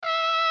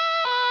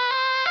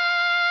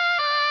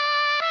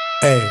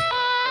Ey,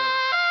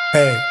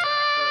 ey,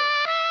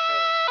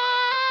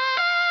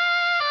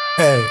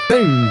 ey.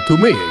 Ven tu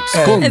mix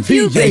con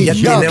DJ Ella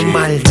Jadix. tiene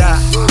maldad,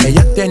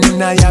 ella tiene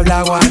una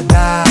diabla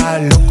guardada,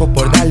 loco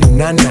por darle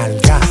una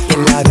nalga, que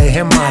la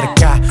deje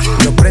marcar,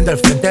 lo prendo al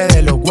frente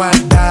de los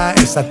guardas,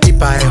 esa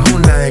tipa es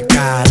una de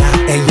cara.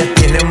 Ella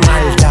tiene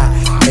maldad,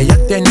 ella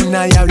tiene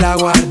una diabla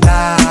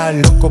guardada,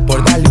 loco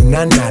por darle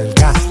una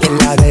nalga, que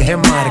la deje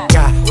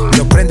marcar,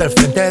 lo prendo al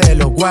frente de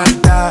los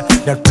guardas,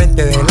 y al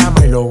frente del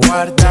ama y lo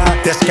guarda.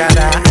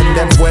 Descarada,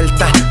 anda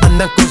envuelta,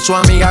 andan con su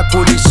amiga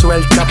culi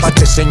suelta, pa'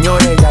 que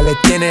señor ella le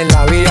tiene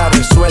la vida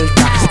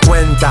resuelta.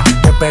 Cuenta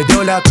que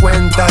perdió la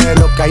cuenta de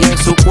lo que hay en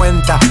su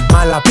cuenta,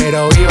 mala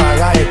pero viva,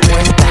 haga de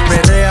cuenta.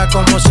 Pelea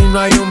como si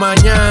no hay un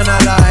mañana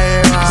la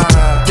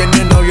Eva.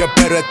 Tiene novio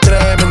pero es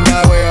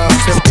tremenda wea.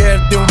 Se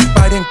pierde un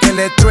par en que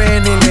le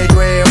truene y le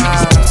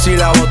llueva. Si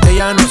la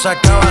botella no se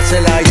acaba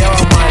se la lleva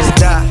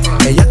maldad.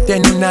 Ella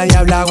tiene una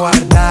diabla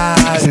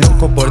guardada,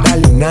 loco por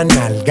darle una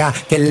nalga,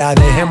 que la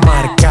deje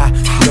marcar,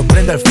 lo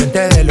prende al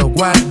frente de los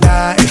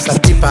guardas, esa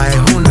tipa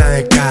es una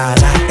de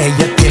cara.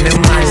 Ella tiene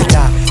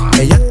maldad,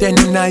 ella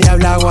tiene una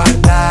diabla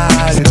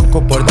guardada,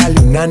 loco por darle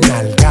una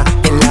nalga,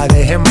 que la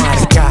deje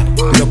marcar,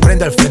 lo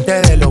prende al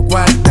frente de los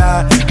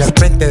guardas, y al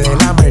frente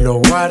del ama y lo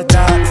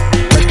guarda.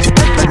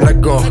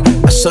 Luego,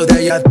 eso de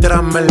allá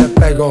atrás me le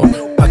pego,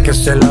 pa' que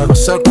se la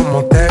goce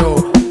como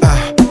Tego.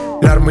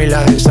 La armo y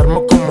la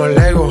desarmo como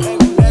Lego.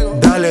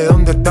 Dale,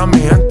 ¿dónde está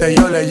mi gente?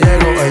 Yo le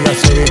llego. Ella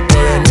se vistió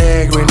de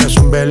negro y no es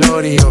un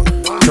velorio.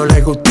 No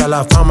le gusta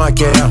la fama,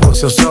 quiere a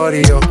José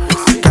Osorio.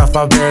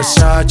 Cafa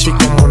Versace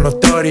como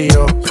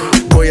notorio.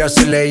 Voy a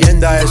ser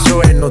leyenda,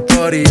 eso es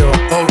notorio.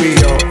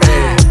 Obvio,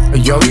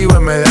 yo vivo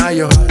en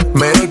medallo,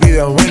 me doy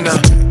vida buena.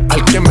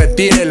 Al que me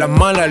tire la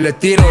mala, le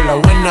tiro la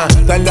buena.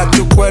 Dale a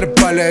tu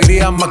cuerpo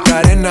alegría,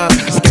 Macarena.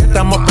 Que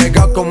estamos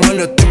pegados como en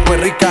los tiempos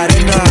de Rica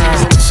Arena.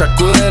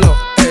 Sacúdelo,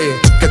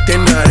 que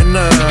tiene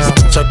arena.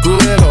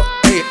 Sacúdelo,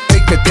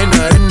 que tiene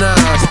arena.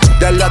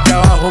 Dale a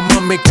trabajo,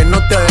 mami, que no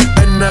te des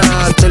pena.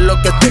 Esto es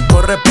lo que te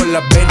corre por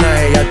las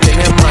venas. Ella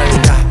tiene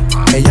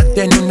maldad, ella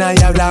tiene una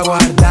diabla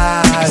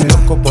guardada,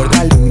 loco por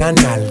darle una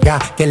nalga,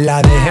 que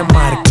la deje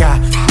marcar,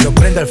 lo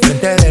prende al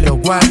frente de los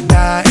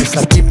guardas,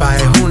 esa tipa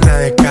es una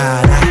de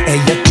cara.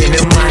 Ella tiene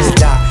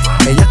maldad,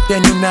 ella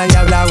tiene una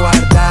diabla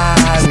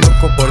guardada,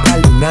 loco por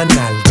darle una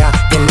nalga,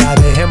 que la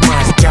deje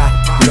marcar,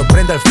 lo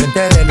prende al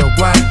frente de los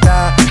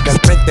guardas, y al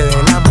frente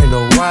del ama y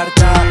lo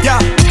guarda. Ya,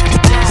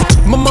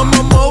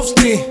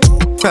 Mostly,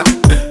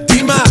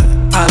 Dima,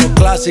 a lo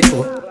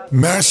clásico.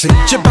 Mercy,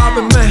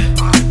 Chipápeme,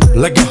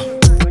 let go.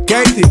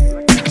 Katie,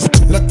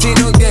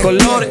 Latino Gang,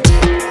 Colores,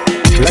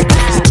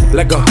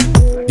 let go,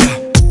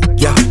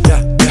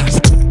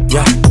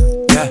 yeah.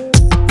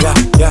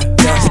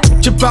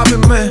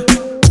 Chipápeme.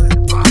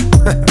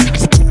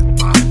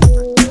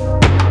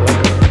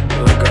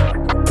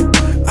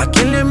 ¿A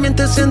quién le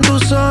mientes en tu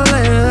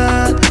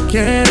soledad?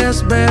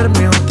 ¿Quieres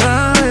verme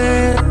otra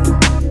vez?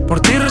 Por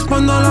ti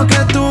respondo lo que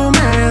tú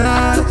me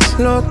das,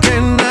 lo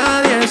que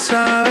nadie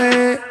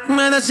sabe.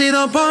 Me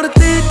decido por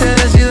ti, te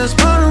decides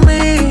por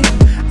mí.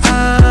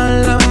 A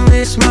la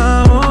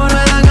misma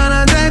hora me dan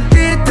ganas de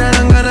ti, te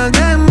dan ganas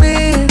de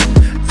mí.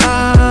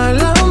 A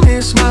la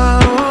misma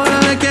hora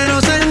me quiero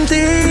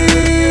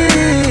sentir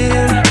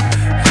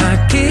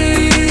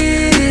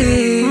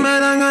aquí. Me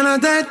dan ganas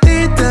de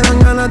ti, te dan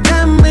ganas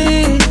de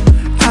mí.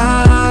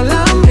 A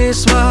la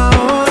misma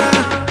hora.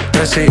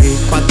 3 y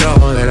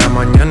 4 de la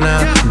mañana,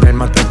 ven,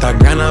 mate estas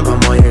ganas,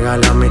 vamos a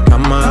llegar a mi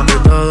cama. De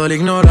todo el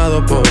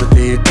ignorado por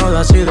ti, todo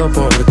ha sido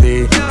por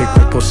ti. Mi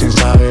cuerpo sin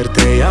saber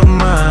te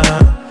llama.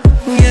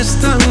 Y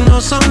estas no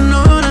son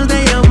horas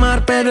de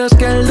llamar, pero es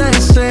que el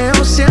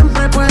deseo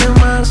siempre puede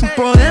más.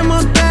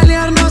 Podemos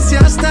pelearnos y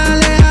hasta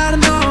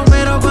alejarnos,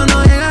 pero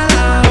cuando llega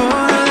la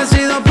hora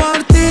decido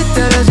por ti,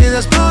 te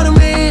decides por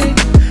mí.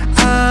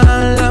 A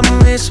la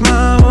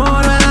misma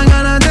hora me dan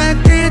ganas de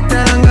ti, te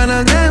dan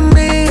ganas de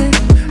mí.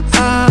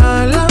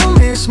 A la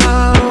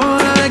misma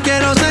hora me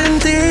quiero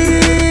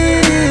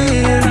sentir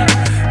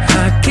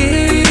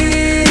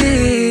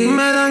aquí.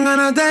 Me dan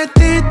ganas de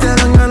ti, te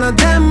dan ganas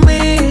de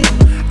mí.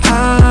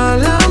 A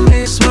la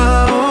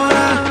misma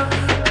hora.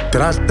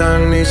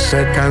 Tratan y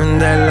se caen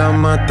de la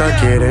mata,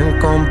 quieren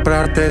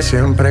comprarte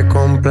siempre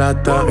con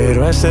plata,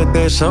 pero ese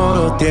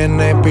tesoro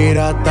tiene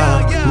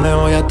pirata. Me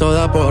voy a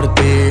toda por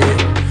ti.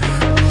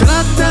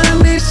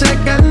 Tratan y se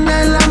caen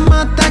de la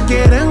mata,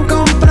 quieren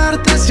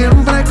comprarte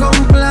siempre con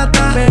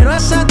plata, pero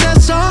ese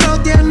tesoro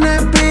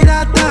tiene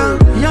pirata.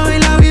 Yo doy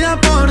la vida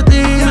por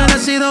ti, me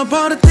decido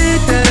por ti,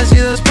 te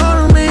decides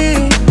por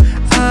mí.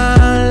 A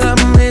la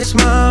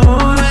misma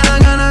hora me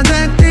dan ganas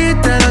de ti,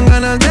 te dan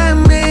ganas de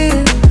mí.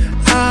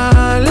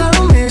 A la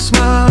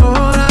misma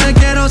hora me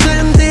quiero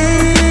sentir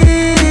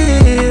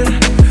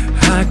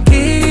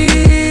aquí.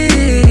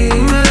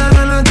 Me dan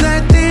ganas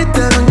de ti,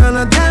 te dan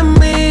ganas de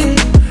mí.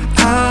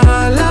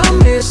 A la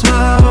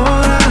misma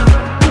hora.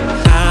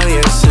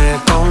 Nadie se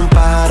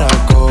compara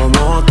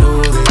como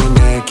tú,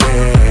 dime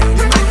quién.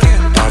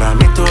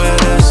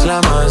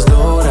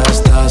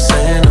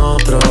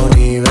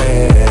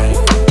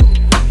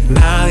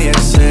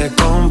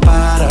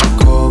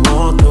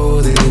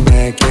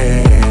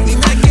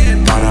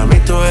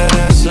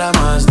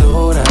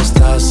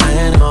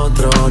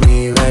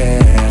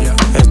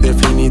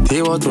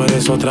 contigo tú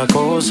eres otra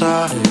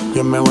cosa.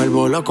 Yo me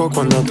vuelvo loco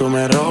cuando tú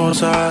me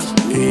rozas.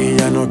 Y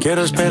ya no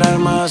quiero esperar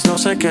más, no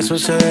sé qué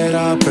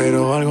sucederá,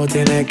 pero algo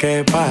tiene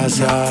que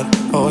pasar.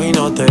 Hoy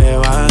no te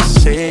vas,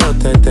 si yo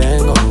te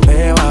tengo,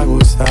 te va a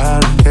gustar,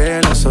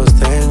 te lo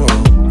sostengo.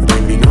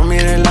 Baby, no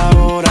mires la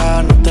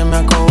hora, no te me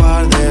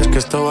acobardes, que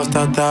esto va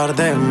hasta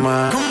tarde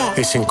más.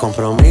 Y sin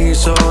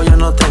compromiso, yo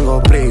no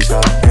tengo prisa.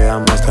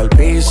 Quedamos hasta el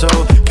piso,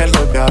 que el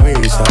golpe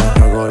avisa.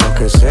 Hago lo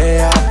que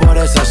sea por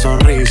esa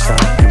sonrisa.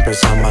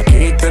 Empezamos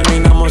aquí,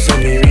 terminamos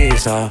en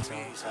Ibiza.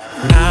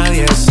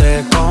 Nadie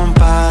se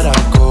compara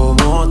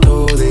como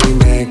tú,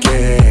 dime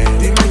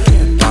quién.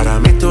 Para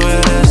mí tú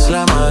eres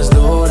la más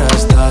dura,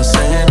 estás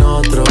en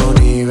otro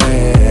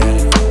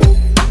nivel.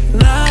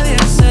 Nadie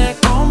se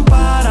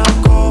compara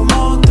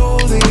como tú,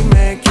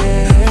 dime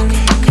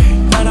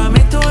quién. Para mí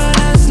tú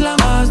eres la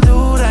más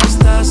dura,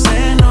 estás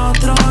en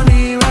otro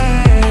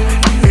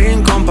nivel.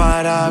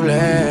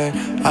 Incomparable,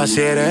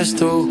 así eres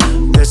tú.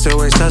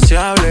 Deseo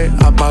insaciable,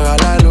 apaga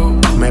la luz.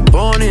 Me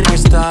pone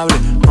inestable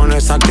con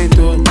esa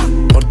actitud.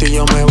 Por ti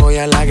yo me voy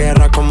a la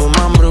guerra como un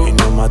mambrú. Y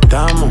nos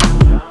matamos,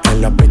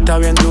 en la pista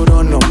bien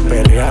duro nos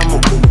perreamos.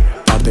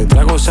 Par de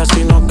tragos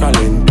así nos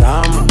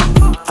calentamos.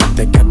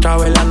 Antes que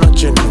acabe la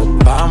noche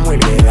nos vamos. Y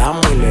le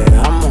damos y le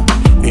damos.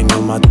 Y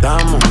nos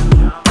matamos,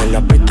 en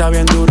la pista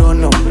bien duro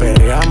nos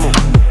perreamos.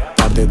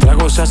 Par de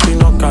tragos así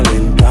nos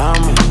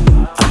calentamos.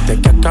 Antes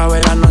que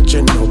acabe la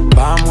noche nos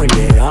vamos y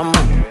le damos.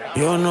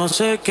 Yo no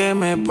sé qué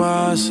me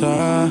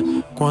pasa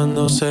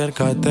cuando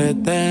cerca te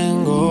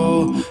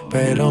tengo,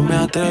 pero me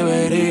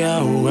atrevería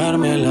a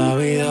jugarme la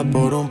vida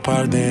por un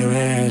par de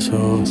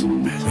besos.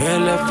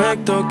 El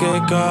efecto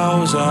que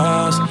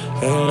causas,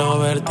 el no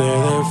verte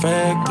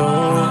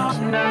defectos.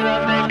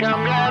 Nada te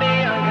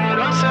cambiaría,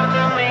 quiero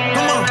hacerte mía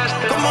en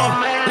este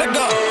momento. Let's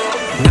go.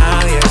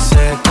 Nadie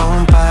se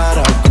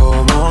compara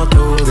como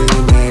tú,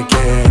 dime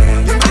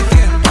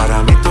quién.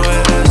 Para mí tú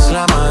eres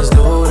la más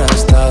dura,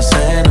 estás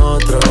en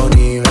otro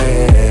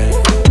nivel.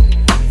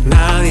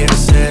 Nadie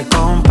se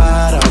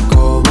compara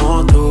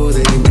como tú,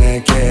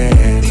 dime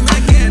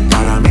quién.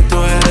 Para mí tú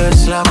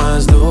eres la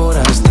más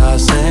dura,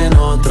 estás en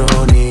otro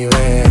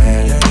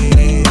nivel.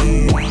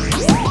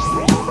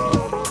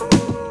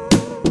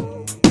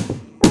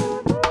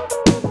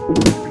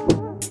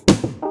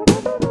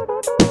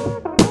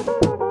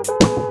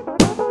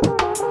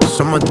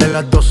 Somos de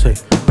las 12,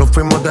 nos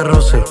fuimos de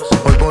roce.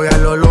 Hoy voy a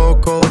lo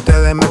loco,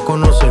 ustedes me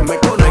conocen.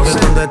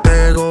 Reggaeton de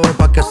Tego,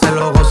 pa' que se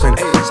lo gocen.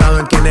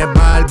 Saben quién es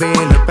Barbie,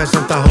 les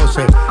presenta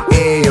José.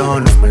 Y yo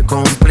no me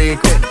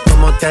complico,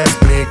 ¿cómo te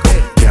explico?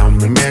 Que a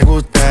mí me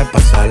gusta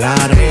pasarla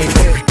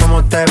rico.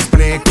 ¿Cómo te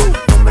explico?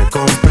 No me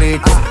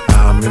complico,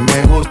 a mí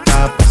me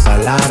gusta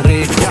pasarla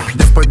rico.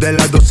 Después de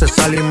las 12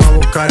 salimos a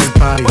buscar el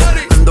party.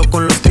 Ando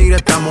con los tigres,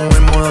 estamos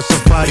en modo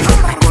safari.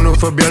 Con un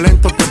fue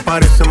violento que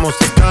parecemos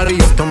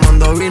sicarios.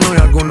 Tomando vino y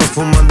algunos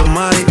fumando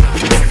mari.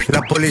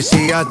 La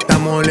policía está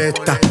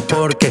molesta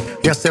porque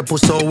ya se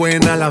puso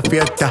buena la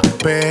fiesta.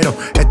 Pero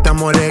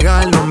estamos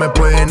legal, no me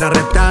pueden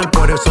arrestar.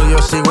 Por eso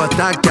yo sigo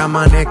hasta que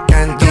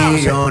amanezca en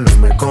ti. Yo no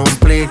me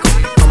complico,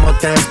 ¿cómo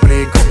te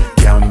explico?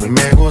 Que a mí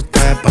me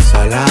gusta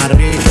pasarla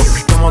rico.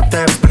 ¿Cómo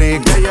te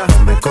explico?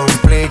 No me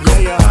complico,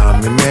 a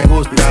mí me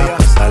gusta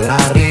pasarla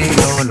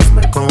rico. No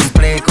me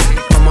complico,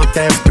 ¿cómo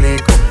te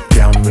explico?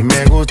 Que a mí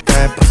me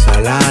gusta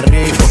pasarla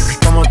rico.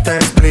 ¿Cómo te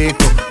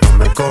explico? No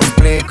me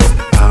complico,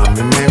 a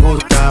mí me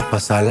gusta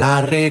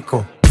pasarla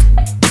rico.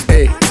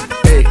 Ey,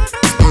 ey,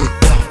 ey,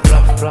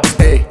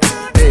 ey,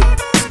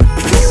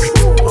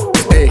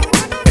 ey,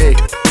 ey,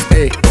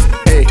 ey,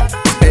 ey,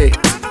 ey.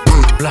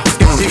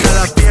 Que siga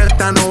la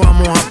fiesta, no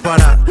vamos a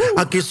parar.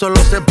 Aquí solo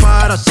se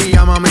para si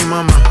llama a mi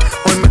mamá.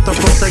 Hoy me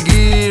tocó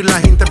seguir, la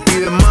gente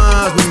pide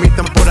más. Me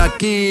invitan por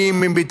aquí,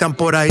 me invitan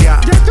por allá.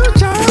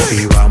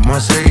 Y vamos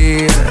a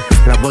seguir,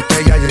 las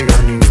botellas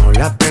llegan y no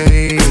las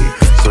pedí.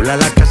 Sola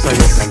la casa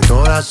ya están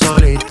todas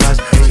solitas.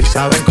 Si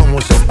saben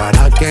cómo se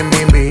para que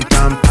me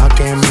invitan, pa'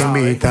 que me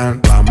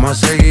invitan.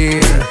 Vamos a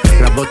seguir,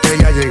 las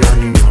botellas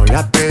llegan y no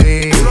las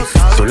pedí.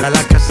 Sola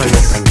la casa ya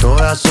están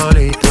todas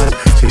solitas.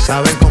 Si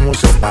saben cómo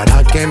se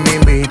para que me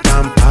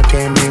invitan, pa'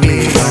 que me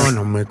invitan. Yo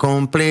no me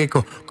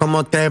complico,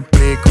 ¿cómo te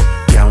explico?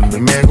 Que a mí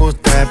me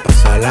gusta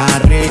pasarla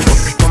rico.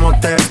 ¿Cómo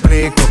te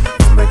explico?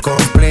 No me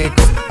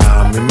complico,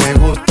 a mí me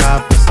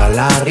gusta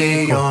pasarla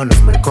rico. Yo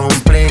no me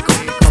complico,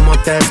 ¿cómo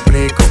te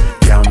explico?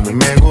 Que a mí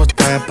me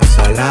gusta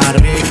pasarla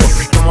rico.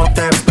 ¿Cómo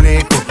te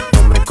explico?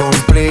 No me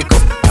complico,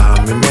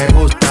 a mí me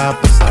gusta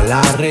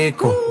pasarla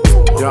rico.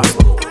 Ya,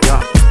 ya,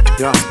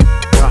 ya,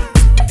 ya.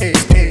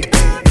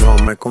 No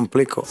me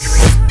complico,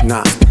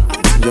 nah,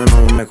 yo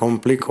no me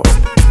complico,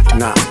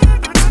 nah,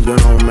 yo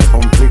no me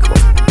complico.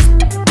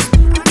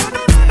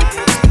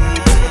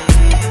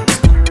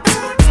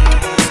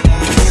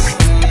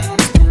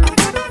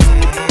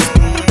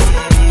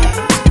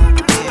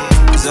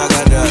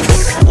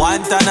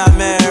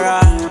 Guantanamera,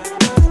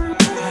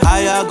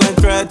 I am going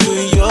to to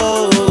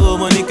you.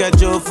 Monica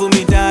Joe for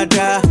me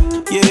dada,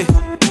 yeah.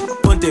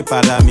 Ponte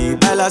para mí,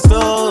 baila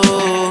slow.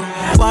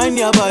 Wind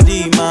your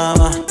body,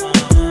 mama.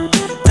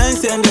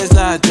 Enciendes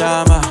la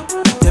llama.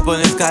 te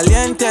pones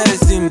caliente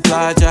sin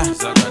playa.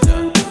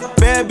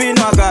 Baby,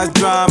 no hagas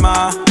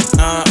drama.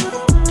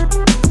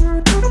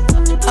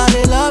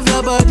 I love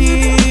your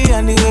body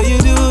and the way you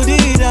do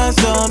the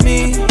dance on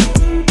me.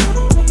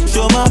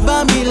 Show my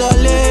bami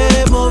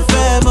lole, mo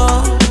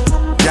femo.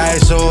 Ya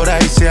es hora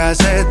y se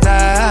hace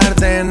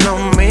tarde, no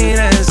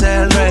mires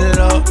el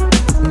reloj,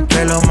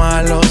 que lo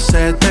malo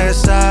se te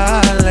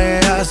sale.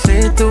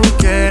 Así tú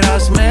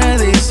quieras me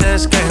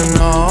dices que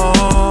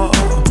no,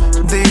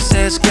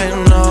 dices que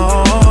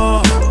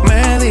no,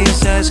 me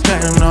dices que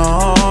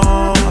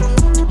no,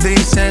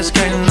 dices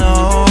que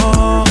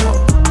no.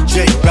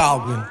 J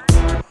Balvin,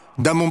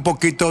 dame un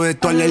poquito de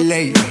tu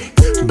ley.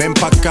 Ven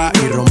pa' acá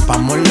y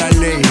rompamos la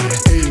ley.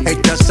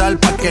 Echa sal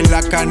pa' que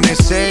la carne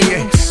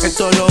selle.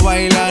 Esto lo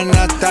bailan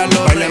hasta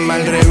los Báilame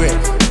al revés,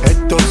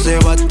 esto se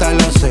va hasta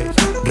las 6.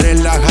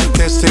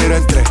 Relájate 0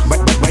 en 3.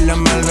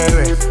 Báilame al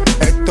revés,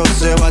 esto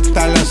se va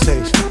hasta las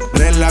 6.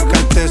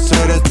 Relájate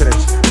 0 en 3.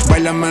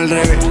 Báilame al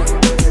revés.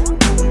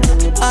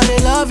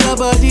 I love your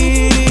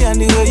body and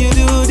the way you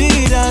do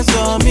the dance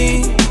on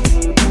me.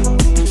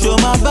 Show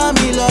my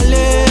bami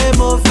lole,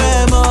 mo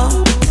femo.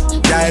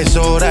 Ya es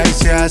hora y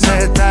se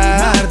hace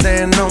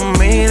tarde, no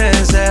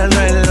mires el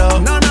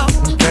reloj,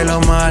 que lo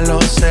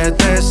malo se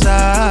te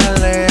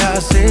sale.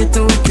 Así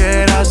tú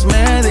quieras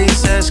me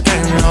dices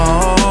que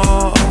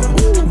no,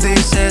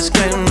 dices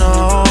que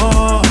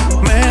no,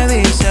 me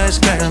dices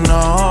que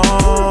no,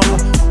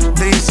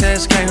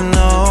 dices que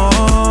no.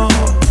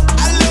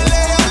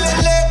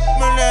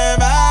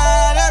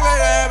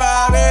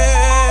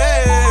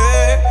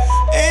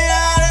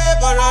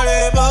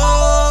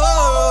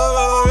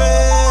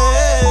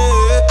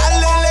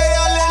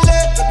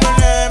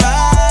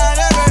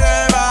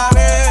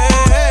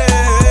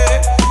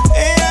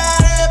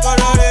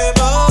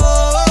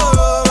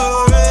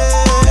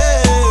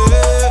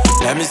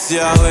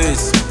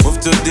 Move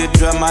to the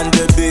drum and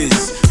the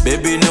bass.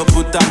 Baby, no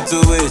put time to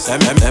waste.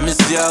 Let me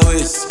see your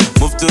waist.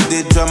 Move to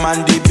the drum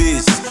and the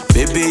bass.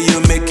 Baby, you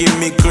making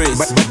me crazy.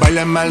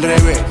 Báilame al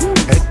revés,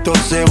 esto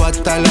se va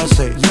hasta las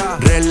 6.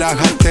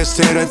 Relájate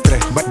 0 en 3.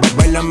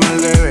 Báilame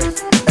al revés,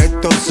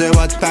 esto se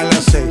va hasta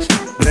las 6.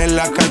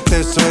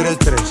 Relájate 0 en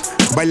 3.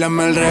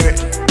 Báilame al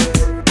revés.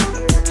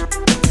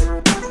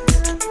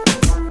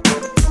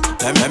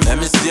 Let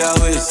me see your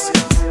waist.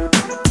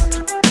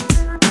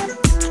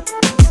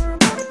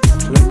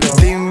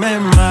 Dime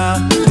más,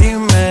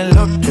 dime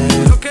lo que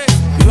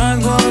yo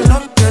hago lo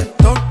que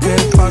toque,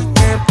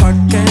 pa'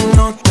 que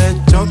no te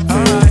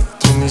choque.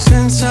 Tú mi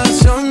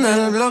sensación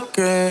del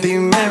bloque.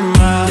 Dime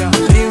más,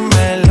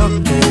 dime lo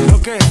que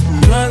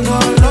yo hago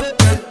lo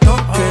que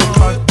toque,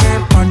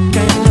 pa'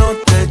 que no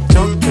te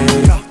choque.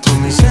 Tú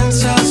mi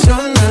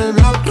sensación del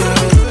bloque.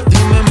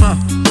 Dime más,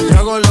 yo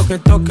hago lo que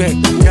toque,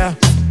 ya,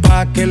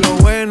 pa' que lo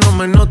bueno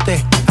me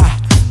note.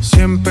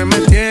 Siempre me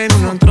tiene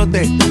un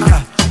trote,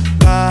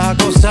 vas a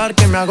gozar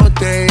que me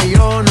agote. Y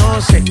yo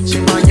no sé si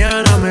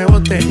mañana me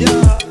bote.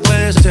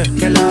 Puede ser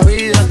que la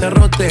vida te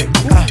rote,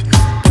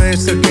 puede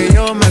ser que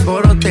yo me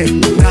alborote.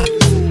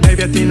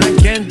 Baby, a ti no hay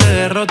quien te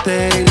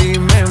derrote.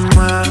 Dime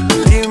más,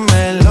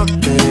 dime lo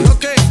que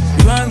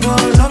yo hago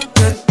lo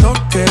que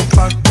toque,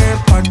 pa'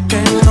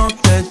 que no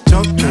te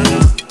choque.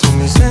 Tú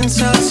mi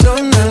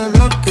sensación del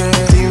bloque.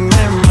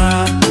 Dime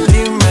más,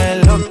 dime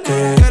lo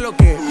que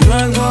yo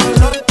hago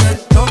lo que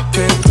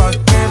toque, pa'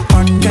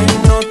 que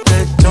no te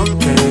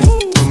choque.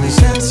 Tú mi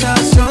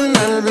sensación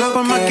del bloque.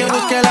 Por más que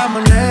busque la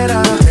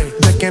manera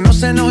de que no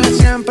se enoje,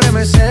 siempre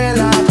me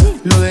cela.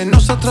 Lo de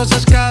nosotros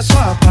es caso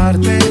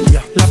aparte.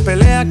 La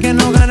pelea que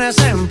no gana es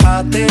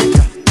empate.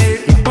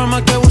 Por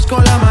más que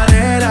busco la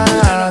manera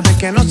de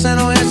que no se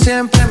enoje,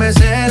 siempre me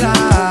cela.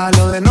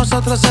 Lo de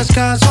nosotros es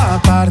caso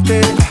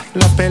aparte.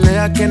 La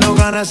pelea que no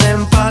gana es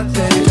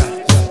empate.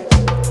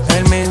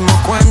 El mismo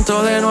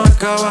cuento de no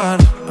acabar.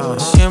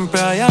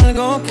 Siempre hay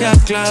algo que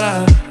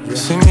aclarar.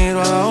 Si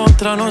miro a la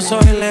otra no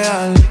soy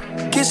leal.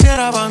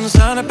 Quisiera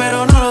avanzar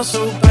pero no lo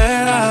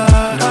supera.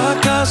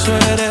 ¿Acaso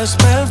eres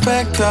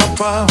perfecta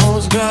para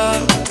juzgar?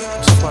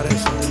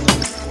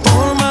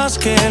 Por más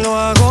que lo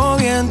hago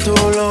bien, tú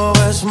lo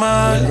ves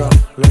mal.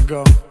 Let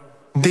go.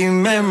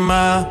 Dime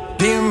más,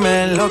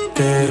 dime lo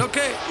que yo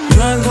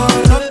hago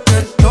lo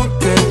que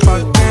toque, pa'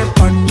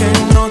 que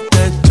no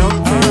te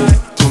choque.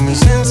 Tú mi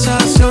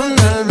sensación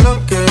del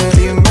bloque.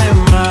 Dime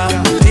más,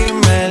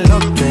 dime lo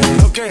que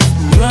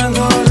yo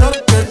hago lo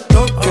que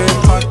toque,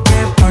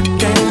 pa'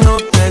 que no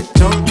te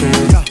choque.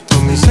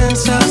 Tú mi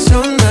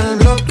sensación del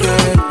bloque.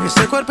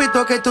 Ese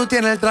cuerpito que tú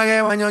tienes, el traje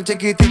de baño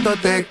chiquitito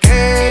te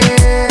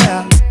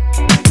queda.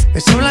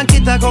 Esa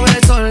blanquita con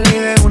el sol y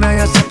de una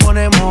ya se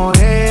pone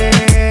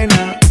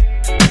morena.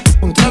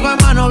 Un trago de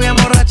mano bien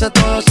borracha,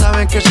 todos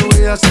saben que su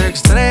vida es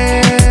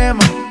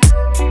extrema.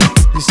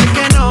 Dicen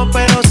que no,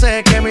 pero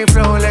sé que mi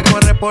flow le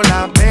corre por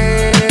la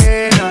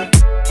pena.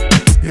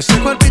 Y ese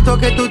cuerpito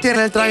que tú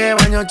tienes, el traje de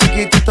baño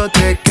chiquitito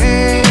te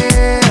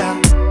queda.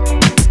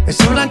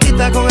 Esa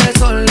blanquita con el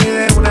sol y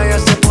de una ya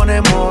se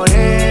pone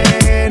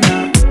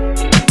morena.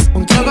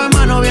 Un trago de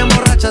mano bien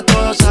borracha,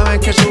 todos saben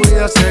que su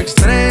vida es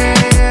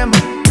extrema.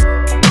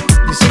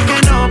 Dicen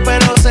que no,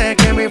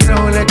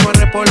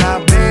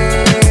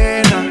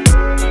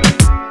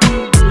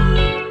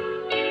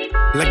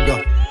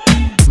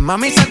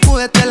 Mami,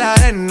 sacúdete la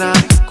arena.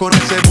 Con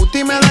ese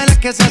booty me duele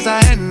que seas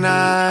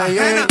ajena,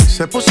 yeah.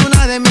 Se puso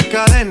una de mis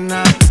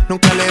cadenas.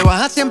 Nunca le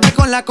baja, siempre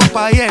con la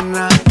copa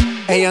llena.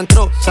 Ella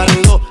entró,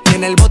 saludó y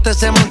en el bote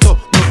se montó.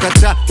 Nunca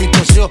atrás y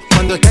tosió.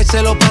 Cuando el que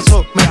se lo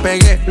pasó, me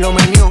pegué, lo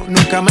menió.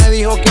 Nunca me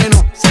dijo que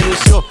no. Se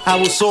lució,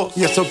 abusó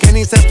y eso que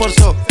ni se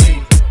esforzó.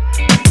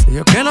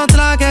 Yo que no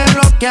traje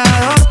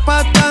bloqueador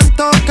pa'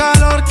 tanto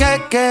calor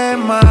que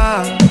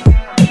quema.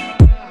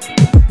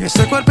 Y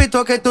ese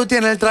cuerpito que tú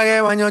tienes, el traje de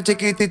baño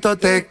chiquitito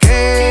te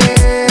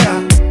queda.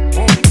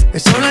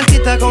 Esa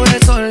blanquita con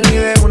el sol y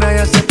de una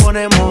ya se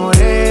pone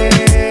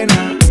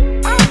morena.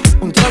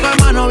 Un trago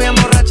de mano bien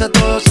borracha,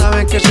 todos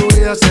saben que su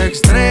vida es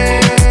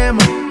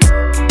extrema.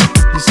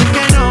 Dicen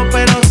que no,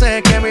 pero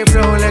sé que mi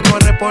flow le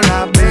corre por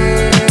la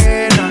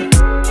vena.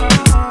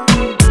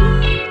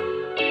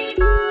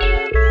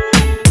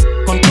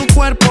 Con tu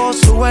cuerpo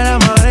sube la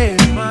marea.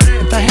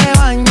 En traje de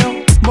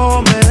baño,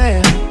 vos me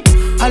dejas.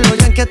 A lo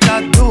ya que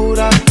estás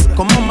dura,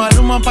 como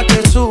Maluma pa'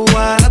 que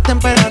suba la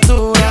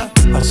temperatura.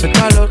 Hace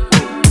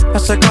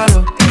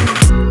calor,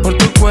 por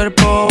tu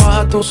cuerpo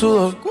baja tu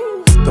sudor.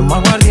 Toma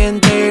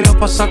aguardiente y lo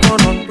pasa con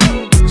ron.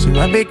 Si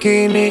no es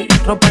bikini,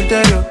 ropa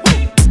interior.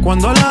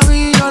 Cuando la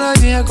vi yo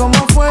le dije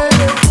cómo fue.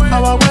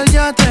 Abajo el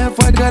yate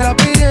fue que la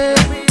pillé.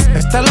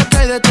 Esta es lo que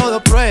hay de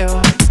todo prueba.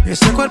 Y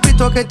ese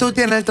cuerpito que tú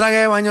tienes, el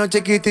traje de baño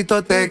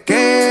chiquitito te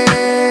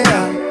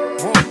queda.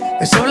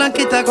 Esa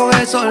blanquita con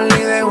el sol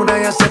y de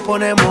una ya se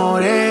pone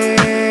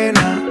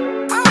morena.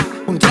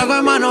 Un trago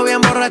de mano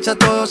bien borracha,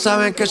 todos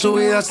saben que su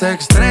vida es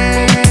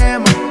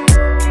extrema.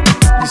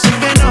 Dicen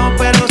que no,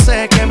 pero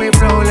sé que mi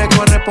flow le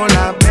corre por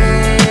la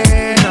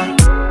vena.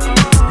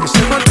 Y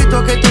ese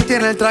cuerpito que tú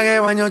tienes, el traje de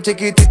baño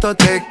chiquitito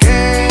te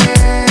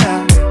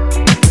queda.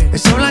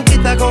 Esa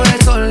blanquita con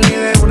el sol y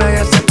de una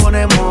ya se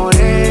pone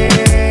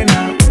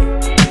morena.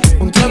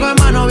 Un trago de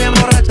mano bien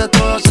borracha,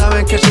 todos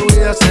saben que su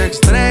vida es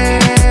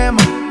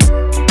extrema.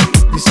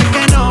 Dicen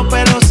que no,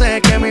 pero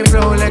sé que mi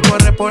flow le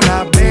corre por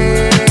la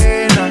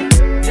vena.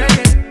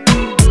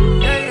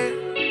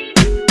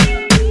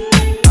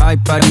 Hay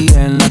party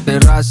en la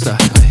terraza,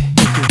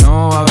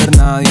 no va a haber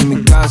nadie en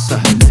mi casa.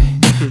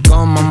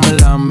 Comamos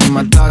la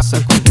misma taza,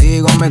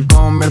 contigo me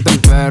convierto en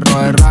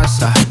perro de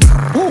raza.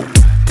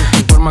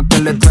 Por más que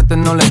le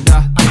traten no le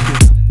da.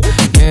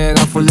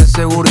 Llega full de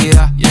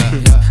seguridad,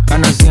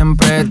 gana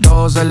siempre,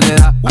 todo se le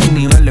da. Hay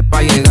niveles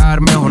pa' llegar,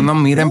 mejor no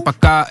miren pa'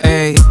 acá,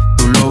 ey.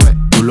 Tú lo ves,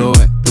 tú lo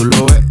ves, tú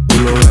lo ves, tú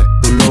lo ves,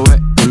 tú lo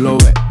ves, tú lo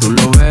ves, tú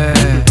lo ves.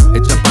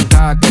 Echa pa'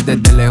 acá que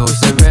desde lejos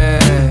se ve.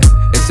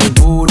 Ese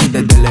booty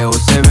desde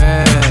lejos se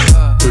ve.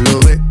 Tú lo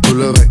ves, tú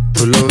lo ves,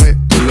 tú lo ves,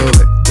 tú lo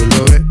ves, tú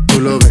lo ves, tú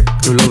lo ves,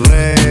 tú lo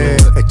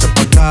ves. Echa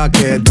pa' acá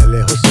que desde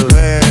lejos se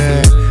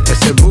ve.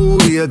 Ese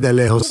booty desde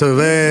lejos se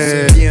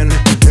ve. Bien,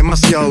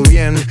 demasiado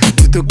bien.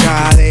 Si tu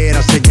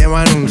cadera se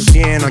llevan un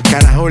 100, al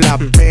carajo la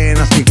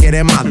pena. Si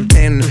quieres más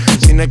ten,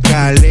 sin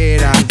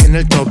escalera en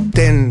el top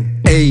 10.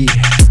 Ey,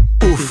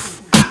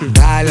 uff,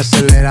 dale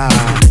acelera.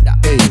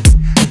 Ey,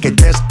 que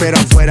te espero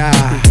afuera.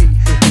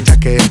 Ya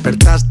que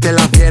despertaste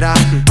la fiera,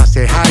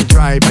 pase high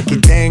drive, aquí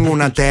tengo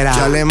una tera.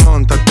 Ya le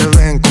monta, te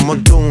ven como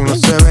tú no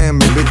se ven.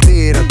 Baby,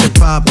 tírate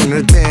pa'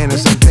 ponerte en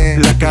ese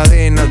ten. La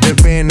cadena de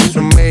Venus,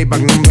 un Maybach,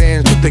 no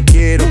ven. Yo te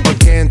quiero pa'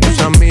 que tus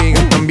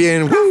amigas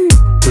también.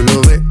 Tú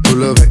lo ves, tú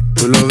lo ves,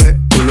 tú lo ves,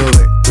 tú lo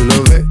ves, tú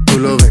lo ves, tú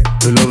lo ves,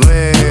 tú lo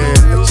ves.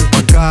 Echa pa'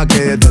 acá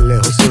que desde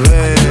lejos se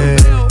ve.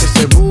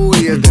 Ese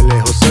booty desde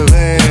lejos se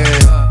ve.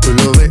 Tú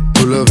lo ves,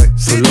 tú lo ves,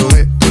 tú lo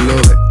ves, tú lo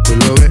ves, tú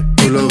lo ves,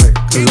 tú lo ves,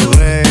 tú lo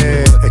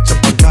ves. Echa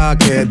pa' acá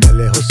que desde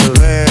lejos se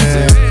ve.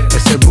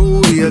 Ese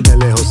booty desde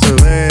lejos se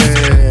ve.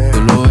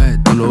 Tú lo ves,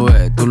 tú lo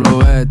ves, tú lo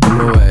ves, tú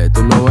lo ves,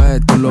 tú lo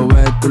ves, tú lo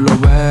ves, tú lo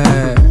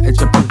ves.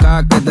 Echa pa'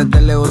 acá que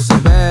desde lejos se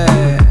ve.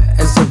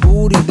 Ese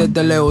booty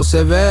desde lejos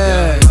se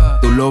ve.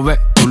 Tú lo ves,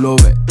 tú lo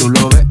ves, tú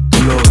lo ves,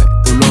 tú lo ves,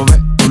 tú lo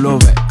ves, tú lo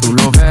ves, tú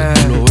lo ves.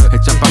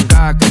 Echa pa'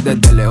 acá que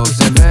desde lejos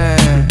se ve.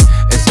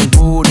 Ese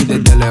booty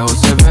desde lejos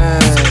se ve.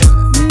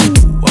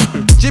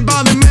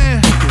 Chipame,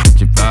 man.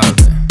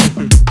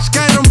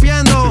 Sky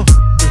rompiendo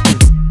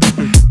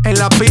en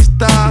la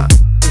pista.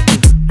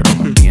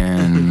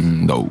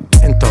 Rompiendo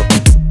en top.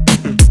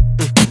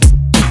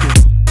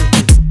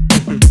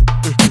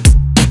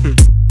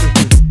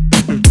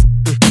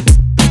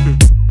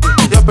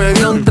 Yo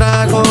pedí un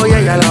trago y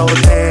ella la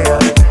botella.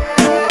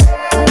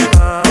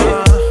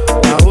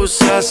 La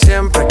usa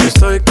siempre que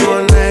estoy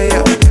con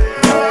ella.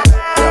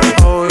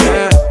 Oh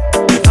yeah,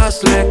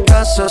 hazle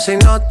caso si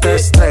no te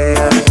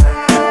estrellas.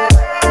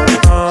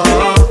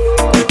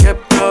 Qué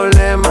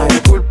problema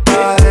es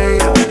culpa de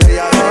ella.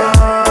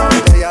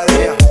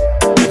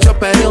 Yo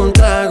pedí un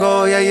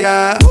trago y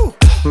ella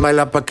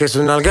baila pa' que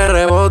suena el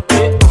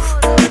rebote.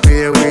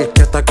 Pide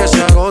whisky hasta que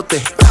se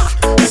agote.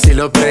 Si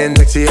lo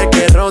prende exige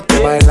que rote.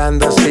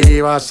 Bailando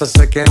así vas a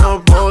hacer que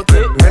no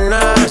bote.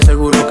 Nena,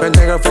 seguro que al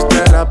llegar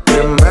fuiste la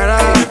primera.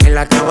 En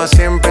la cama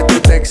siempre tú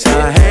te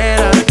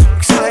exageras.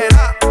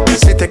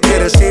 Si te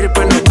quieres ir,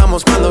 pues nos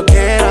vamos cuando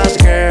quieras,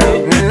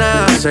 girl.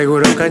 Nena,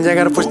 seguro que al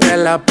llegar fuiste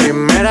la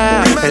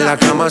primera. En la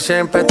cama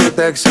siempre tú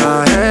te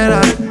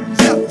exageras.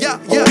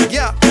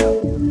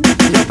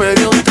 Yo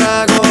pedí un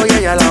trago y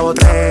ella la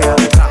botella.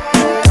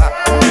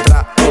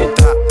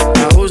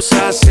 La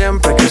usa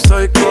siempre que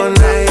estoy con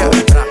ella.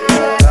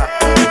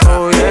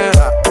 Oh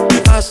yeah,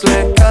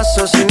 hazle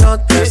caso si no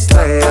te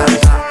estrellas.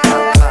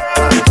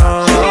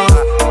 Oh,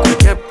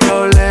 qué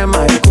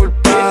problema es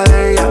culpa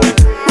de ella.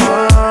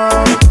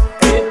 Oh,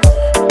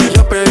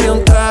 yo pedí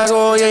un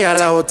trago y ella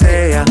la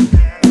botella.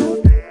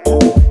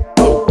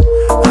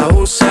 La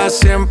usa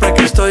siempre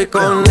que estoy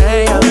con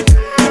ella.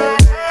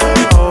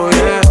 Oh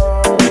yeah,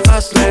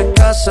 hazle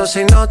caso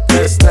si no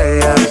te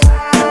estrellas.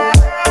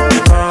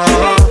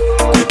 Oh,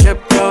 qué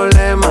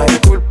problema es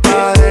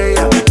culpa de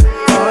ella.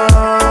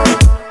 Oh,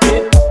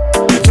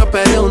 yo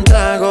pedí un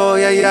trago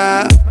y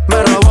ella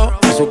me robó.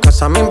 A su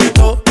casa me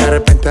invitó, de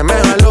repente me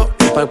jaló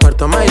y pa'l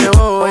cuarto me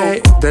llevó.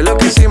 Ey, de lo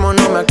que hicimos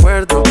no me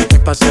acuerdo, y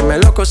pa' hacerme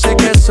loco sí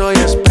que soy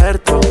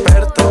experto.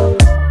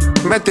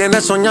 Me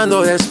tienes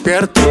soñando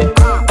despierto,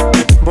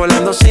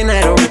 volando sin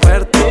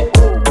aeropuerto.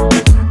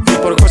 Y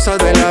por cosas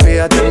de la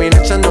vida terminé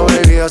echando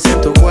bebidas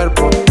en tu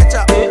cuerpo.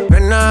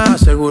 Nena,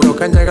 seguro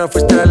que al llegar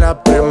fuiste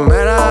la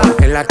primera.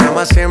 En la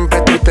cama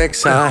siempre tú te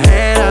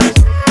exageras.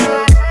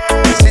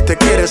 Si te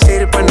quieres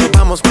ir, pues nos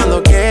vamos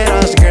cuando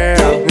quieras,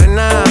 girl.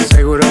 Nena,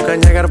 seguro que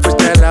al llegar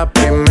fuiste la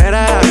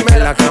primera.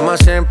 En la cama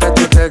siempre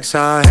tú te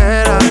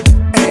exageras.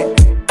 Ey.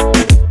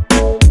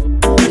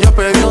 Yo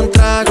pedí un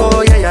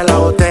trago y ella la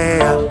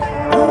botella.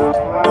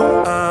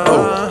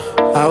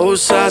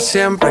 Abusa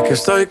siempre que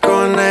estoy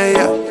con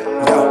ella.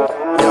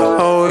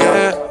 Oh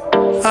yeah,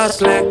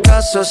 hazle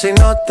caso si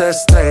no te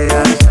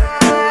estrellas.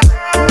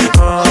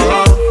 Oh,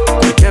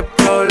 qué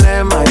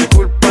problema es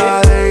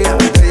culpa de ella.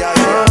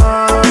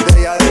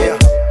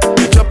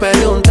 Yo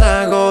pedí un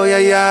trago y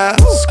ella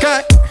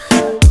Sky.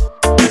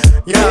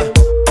 Yeah,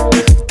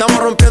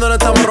 estamos rompiendo, no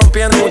estamos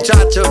rompiendo,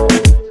 muchachos.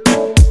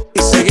 Y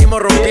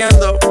seguimos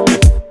rompiendo.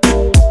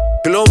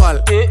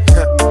 Global.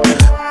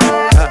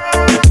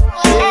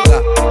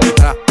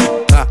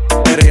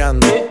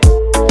 Perreando.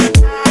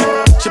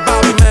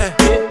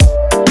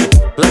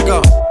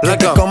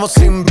 Como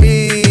sin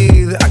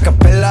vid, a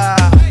capela.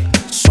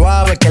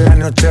 Suave que la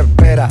noche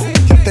espera.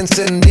 Ya te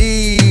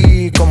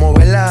encendí como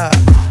vela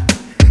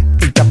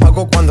y te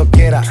apago cuando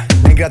quiera.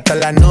 Negra hasta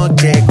la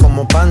noche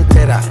como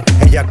pantera.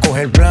 Ella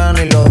coge el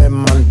plano y lo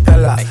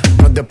desmantela.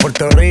 No es de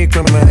Puerto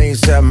Rico y me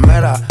dice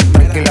mera.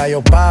 Tranquila,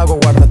 yo pago,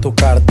 guarda tu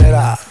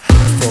cartera.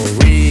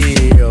 For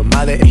real,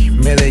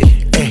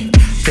 Medellín,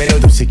 quiero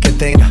dulce que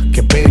tenga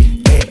que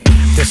pedir,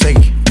 te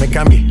seguí, me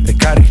cambié de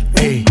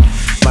carril,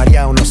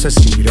 María, no sé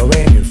si lo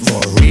ven.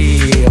 For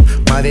real,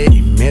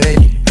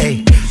 Medellín,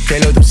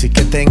 quiero dulce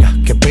que tenga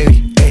que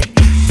pedir,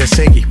 te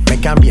seguí, me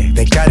cambié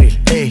de carril,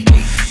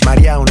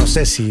 María, no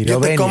sé si lo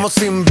ven. Como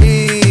sin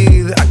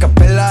vid, a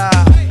capela.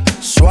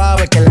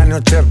 Suave que la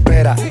noche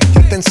espera.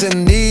 Ya te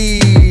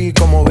encendí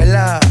como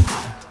vela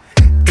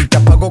y te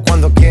apago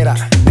cuando quiera.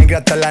 Negra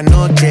hasta la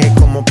noche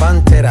como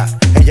pantera.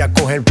 Ella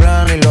coge el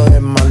plano y lo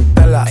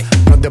desmantela.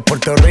 No es de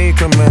Puerto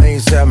Rico y me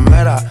dice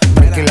mera.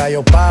 Tranquila,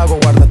 yo pago,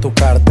 guarda tu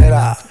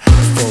cartera.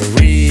 For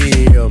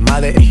real,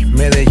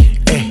 Medellín,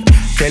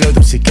 que lo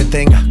dulce que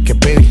tenga que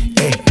pedir,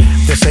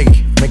 te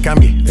seguí, me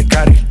cambié de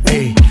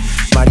carril,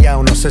 María,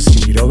 no sé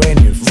si lo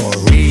venir. For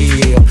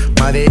real,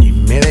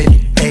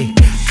 Medellín,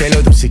 que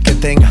lo dulce que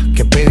tenga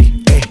que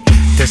pedir,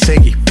 te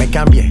seguí, me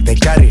cambié de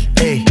carril,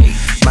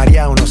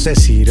 María, no sé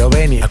si lo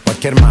venir. A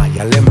cualquier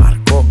malla le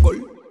marco,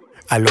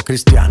 a lo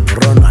Cristiano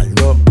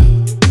Ronaldo.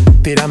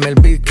 Tírame el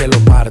beat que lo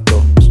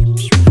parto.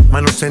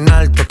 Manos en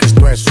alto, que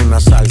esto es un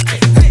asalto.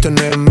 Esto no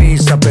es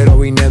misa, pero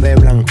vine de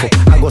blanco.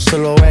 Hago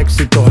solo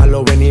éxitos a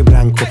lo Benny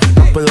Blanco.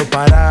 No puedo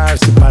parar,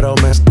 si paro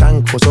me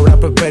estanco. Sobra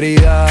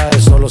prosperidad,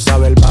 eso lo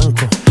sabe el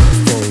banco.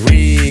 For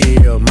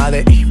real,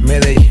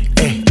 Medellín,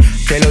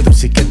 que lo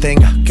dulce que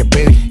tenga que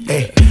pedir,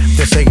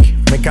 te seguí,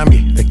 me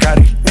cambié de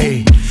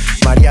carril,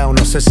 María,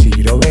 no sé si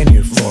lo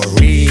venir. For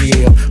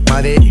real,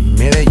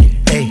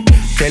 Medellín,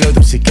 que lo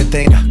dulce que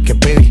tenga que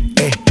pedir,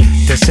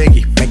 te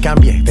seguí, me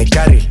cambié de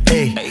carril,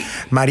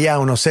 María,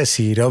 no sé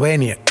si lo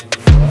venir.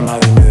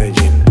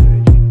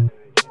 Medellín.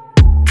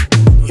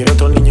 Y el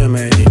otro niño de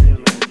Medellín,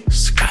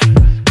 Sky,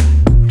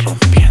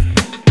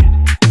 rompiendo.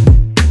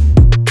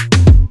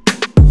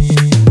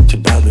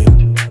 Chipado,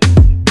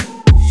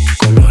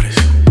 colores.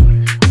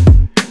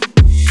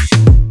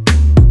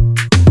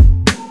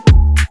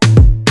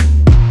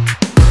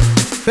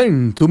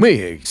 Ven to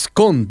Mix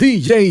con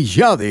DJ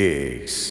Jadix.